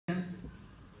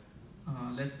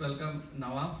Let's welcome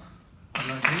Nawaf,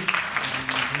 Aldrees, and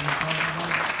we will talk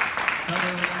about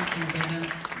sub-overall impedance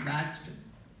matched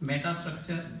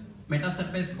meta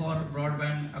surface for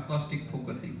broadband acoustic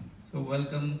focusing. So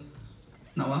welcome,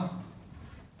 Nawaf.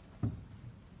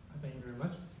 Thank you very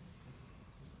much.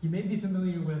 You may be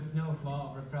familiar with Snell's law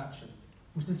of refraction,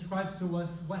 which describes to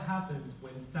us what happens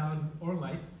when sound or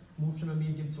light moves from a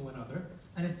medium to another,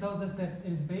 and it tells us that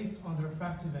it is based on the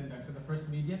refractive index of the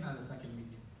first medium and the second medium.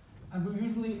 And we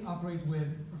usually operate with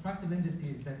refractive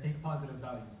indices that take positive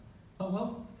values. But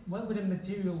what would a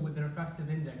material with a refractive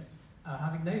index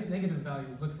having negative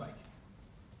values look like?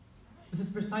 This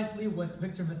is precisely what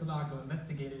Victor Veselago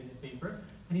investigated in his paper,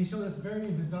 and he showed us very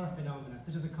bizarre phenomena,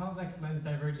 such as a convex lens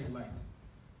diverging light.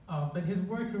 But his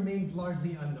work remained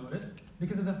largely unnoticed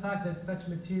because of the fact that such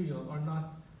materials are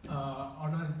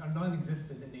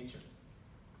non-existent in nature.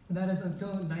 That is until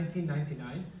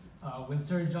 1999, when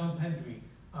Sir John Pendry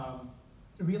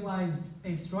realized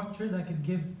a structure that could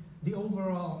give the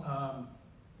overall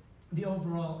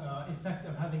effect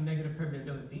of having negative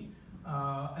permeability,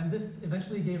 and this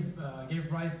eventually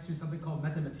gave rise to something called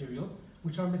metamaterials,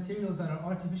 which are materials that are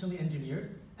artificially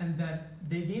engineered and that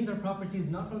they gain their properties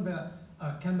not from the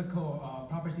chemical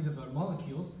properties of the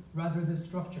molecules, rather the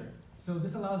structure. So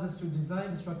this allows us to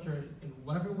design the structure in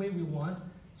whatever way we want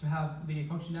to have the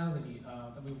functionality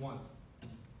that we want.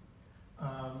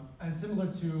 And similar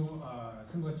to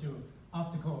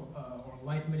optical or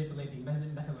light manipulating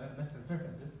meta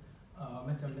surfaces,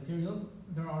 metamaterials,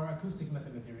 there are acoustic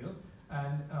metamaterials,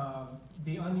 and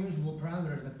the unusual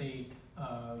parameters that they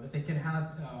can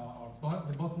have are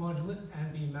the bulk modulus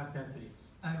and the mass density.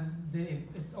 And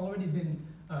it's already been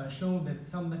shown that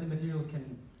some metamaterials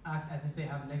can act as if they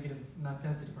have negative mass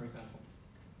density, for example.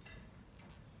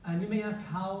 And you may ask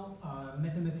how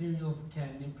metamaterials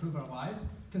can improve our lives.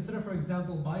 Consider, for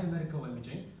example, biomedical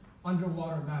imaging,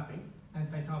 underwater mapping, and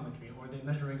cytometry, or the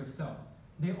measuring of cells.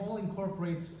 They all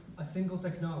incorporate a single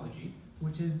technology,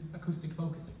 which is acoustic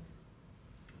focusing.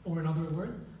 Or in other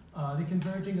words, the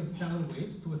converging of sound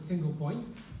waves to a single point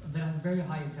that has very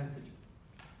high intensity.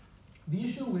 The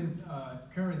issue with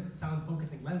current sound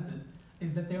focusing lenses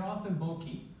is that they're often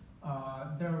bulky.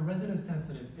 They're resonance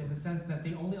sensitive in the sense that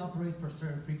they only operate for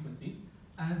certain frequencies.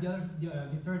 And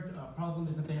the third problem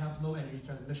is that they have low energy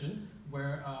transmission,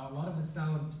 where a lot of the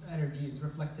sound energy is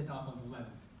reflected off of the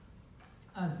lens.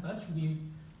 As such, we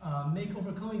make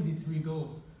overcoming these three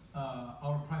goals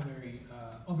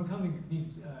overcoming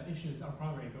these issues our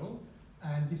primary goal.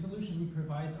 And the solutions we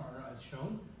provide are as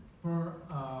shown. For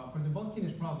the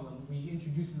bulkiness problem, we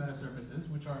introduce metasurfaces,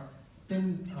 which are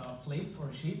thin plates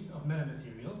or sheets of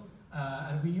metamaterials,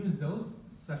 and we use those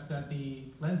such that the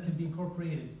lens can be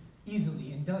incorporated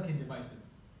easily in delicate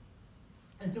devices.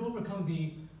 And to overcome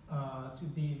the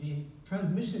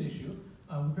transmission issue,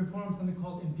 we perform something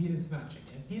called impedance matching.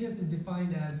 Impedance is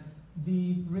defined as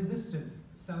the resistance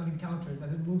sound encounters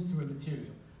as it moves through a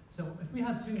material. So if we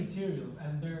have two materials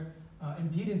and their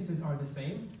impedances are the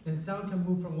same, then sound can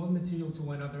move from one material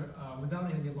to another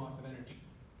without any loss of energy.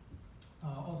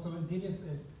 Also, impedance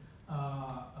is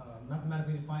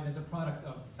mathematically defined as a product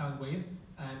of the sound wave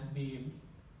and the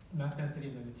mass density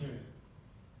of the material.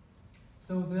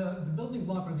 So the building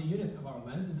block or the unit of our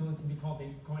lens is going to be called the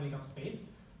coiling up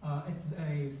space. It's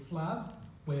a slab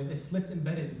with a slit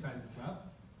embedded inside the slab.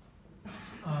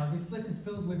 The slit is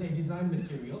filled with a design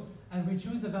material, and we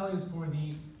choose the values for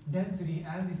the density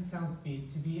and the sound speed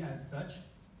to be as such.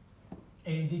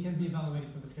 A and D can be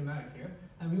evaluated from the schematic here,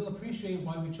 and we will appreciate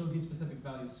why we chose these specific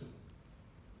values soon.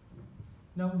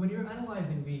 Now, when you're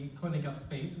analyzing the coiling up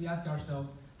space, we ask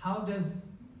ourselves, how does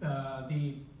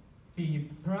the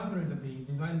parameters of the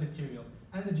design material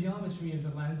and the geometry of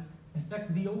the lens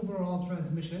affect the overall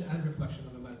transmission and reflection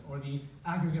of the lens, or the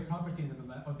aggregate properties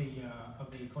of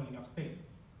the coiling up space?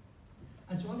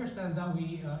 And to understand that,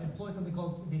 we employ something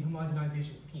called the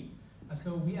homogenization scheme.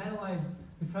 So we analyze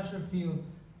the pressure fields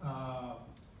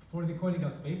for the coiling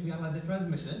up space, we analyze the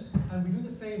transmission, and we do the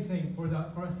same thing for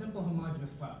a simple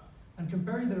homogeneous slab. And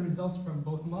comparing the results from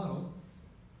both models,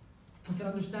 we can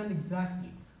understand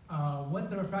exactly what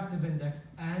the refractive index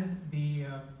and the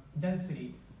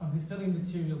density of the filling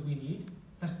material we need,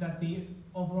 such that the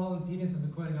overall impedance of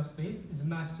the coiling up space is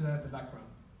matched to that of the background.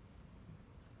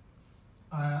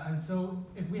 And so,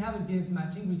 if we have impedance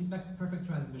matching, we expect perfect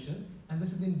transmission, and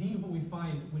this is indeed what we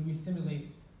find when we simulate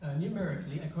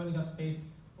numerically a coiling up space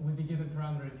with the given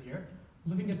parameters here.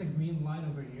 Looking at the green line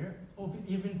over here,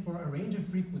 even for a range of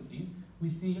frequencies, we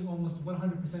see almost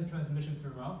 100% transmission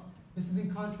throughout. This is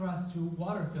in contrast to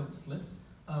water-filled slits,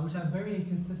 which have very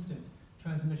inconsistent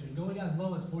transmission, going as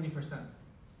low as 40%.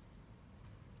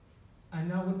 And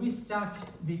now when we stack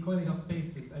the coiling up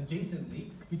spaces adjacently,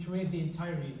 we create the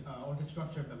entirety or the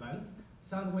structure of the lens.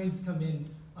 Sound waves come in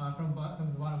from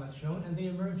the bottom as shown, and they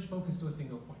emerge focused to a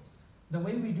single point. The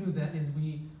way we do that is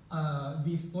we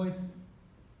exploit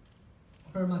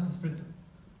Fermat's principle.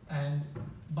 And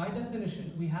by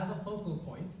definition, we have a focal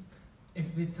point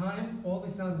if the time, all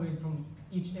the sound waves from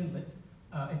each inlet,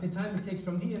 if the time it takes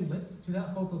from the inlets to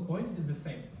that focal point is the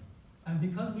same. And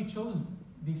because we chose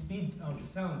the speed of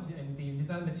sound and the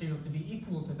design material to be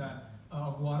equal to that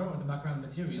of water or the background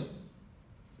material,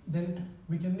 then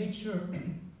we can make sure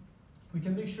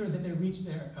that they reach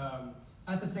there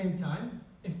at the same time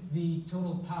if the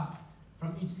total path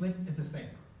from each slit is the same.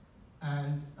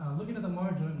 And looking at the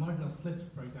marginal slits,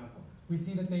 for example, we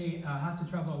see that they have to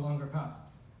travel a longer path.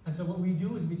 And so what we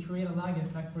do is we create a lag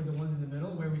effect for the ones in the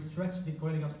middle, where we stretch the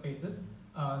coiling up spaces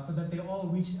so that they all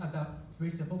reach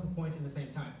the focal point in the same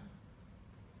time.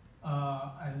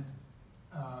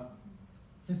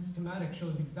 This schematic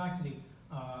shows exactly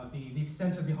the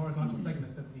extent of the horizontal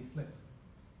segments of these slits.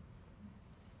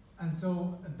 And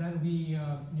so then we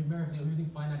numerically, using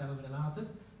finite element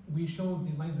analysis, we showed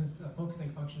the lens's focusing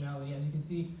functionality. As you can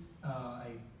see,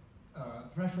 a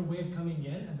pressure wave coming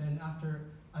in, and then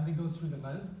as it goes through the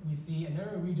lens, we see a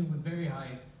narrow region with very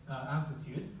high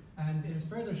amplitude. And it is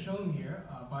further shown here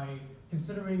by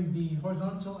considering the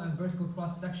horizontal and vertical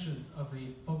cross sections of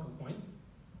the focal point.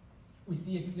 We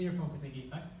see a clear focusing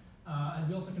effect. And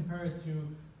we also compare it to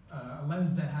a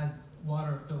lens that has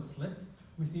water-filled slits.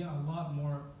 We see a lot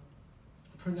more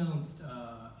pronounced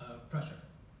pressure.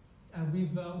 And we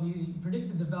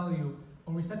predicted the value,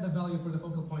 or we set the value for the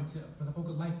focal point, for the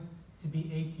focal length to be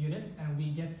 8 units, and we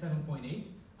get 7.8,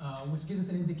 which gives us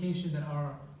an indication that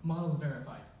our model is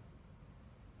verified.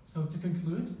 So to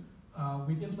conclude,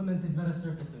 we've implemented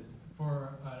meta-surfaces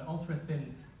for an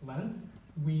ultra-thin lens.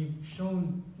 We've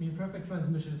shown near perfect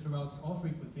transmission throughout all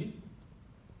frequencies,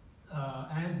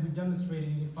 and we've demonstrated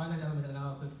using finite element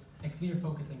analysis a clear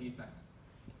focusing effect.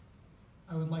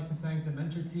 I would like to thank the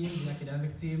mentor team, the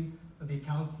academic team, the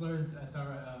counselors,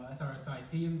 SRSI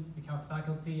team, the KAUST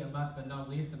faculty, and last but not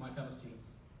least, my fellow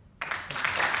students.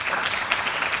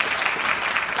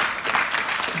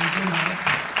 Thank you, Nawaf.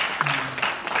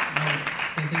 Now,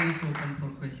 session is open for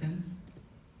questions.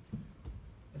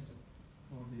 Yes, sir.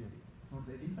 For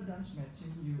the impedance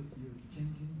matching, you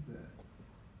changing the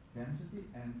density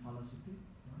and velocity?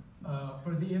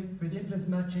 For the impedance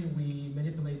matching, we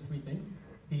manipulate 3 things: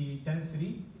 the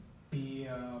density, the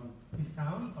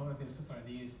sound, or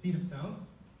the speed of sound,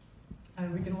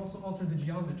 and we can also alter the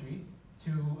geometry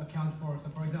to account for. So,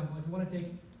 for example, if we want to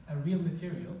take a real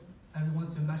material and we want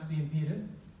to match the impedance,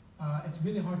 it's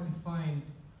really hard to find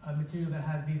a material that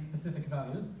has these specific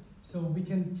values. So we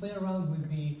can play around with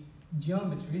the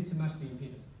geometries to match the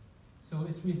impedance. So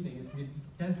it's 3 things: it's the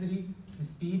density, the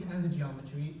speed, and the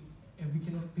geometry. And we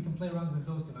can play around with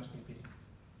those to match the impedance.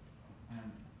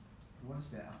 And what's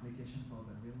the application for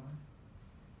the real life?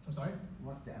 I'm sorry?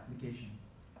 What's the application?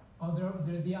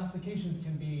 The applications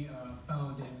can be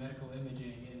found in medical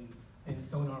imaging, in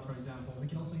sonar, for example. We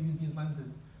can also use these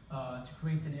lenses to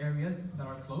create in areas that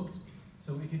are cloaked.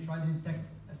 So if you try to detect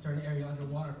a certain area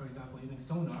underwater, for example, using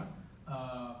sonar,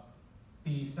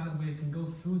 the sound wave can go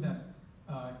through that,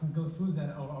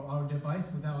 our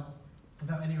device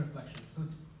without any reflection. So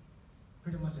it's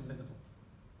pretty much invisible.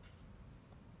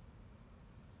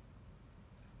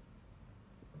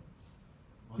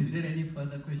 Is there any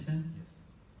further questions? Yes.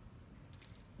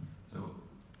 So,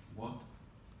 what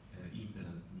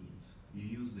impedance means? You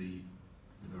use the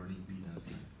word impedance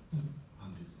like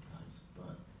hundreds of times,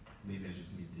 but maybe I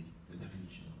just missed the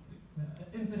definition of it.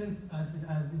 Impedance,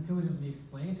 as intuitively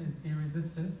explained, is the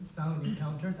resistance sound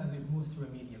encounters as it moves through a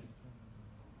medium.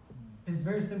 It is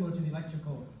very similar to the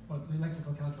electrical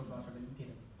counterpart of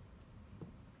impedance.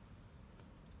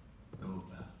 So,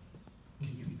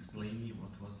 can you explain me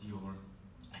what was your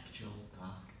actual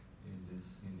task in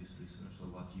this research, or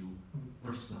what you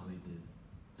personally did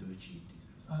to achieve these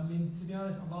results? I mean, to be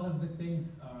honest, a lot of the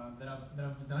things that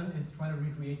I've done is try to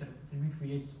recreate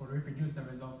or reproduce the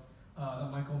results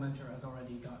that my co-mentor has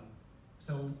already gotten.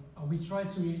 So we try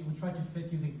to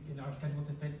fit using in our schedule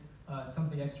to fit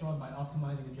something extra by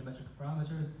optimizing the geometric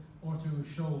parameters, or to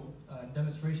show a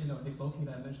demonstration of the cloaking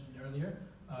that I mentioned earlier.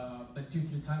 But due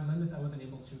to the time limits, I wasn't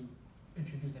able to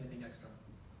introduce anything extra.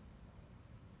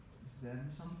 Is there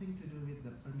something to do with the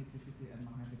permittivity and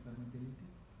magnetic permittivity?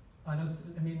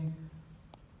 I mean,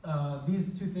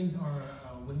 these 2 things are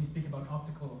when we speak about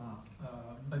optical.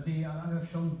 But I have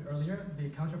shown earlier, the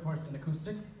counterparts in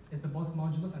acoustics is the bulk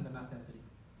modulus and the mass density.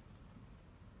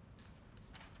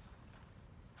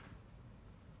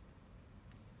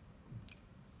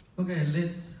 Okay,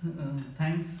 let's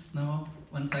thanks Nawaf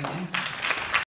once again.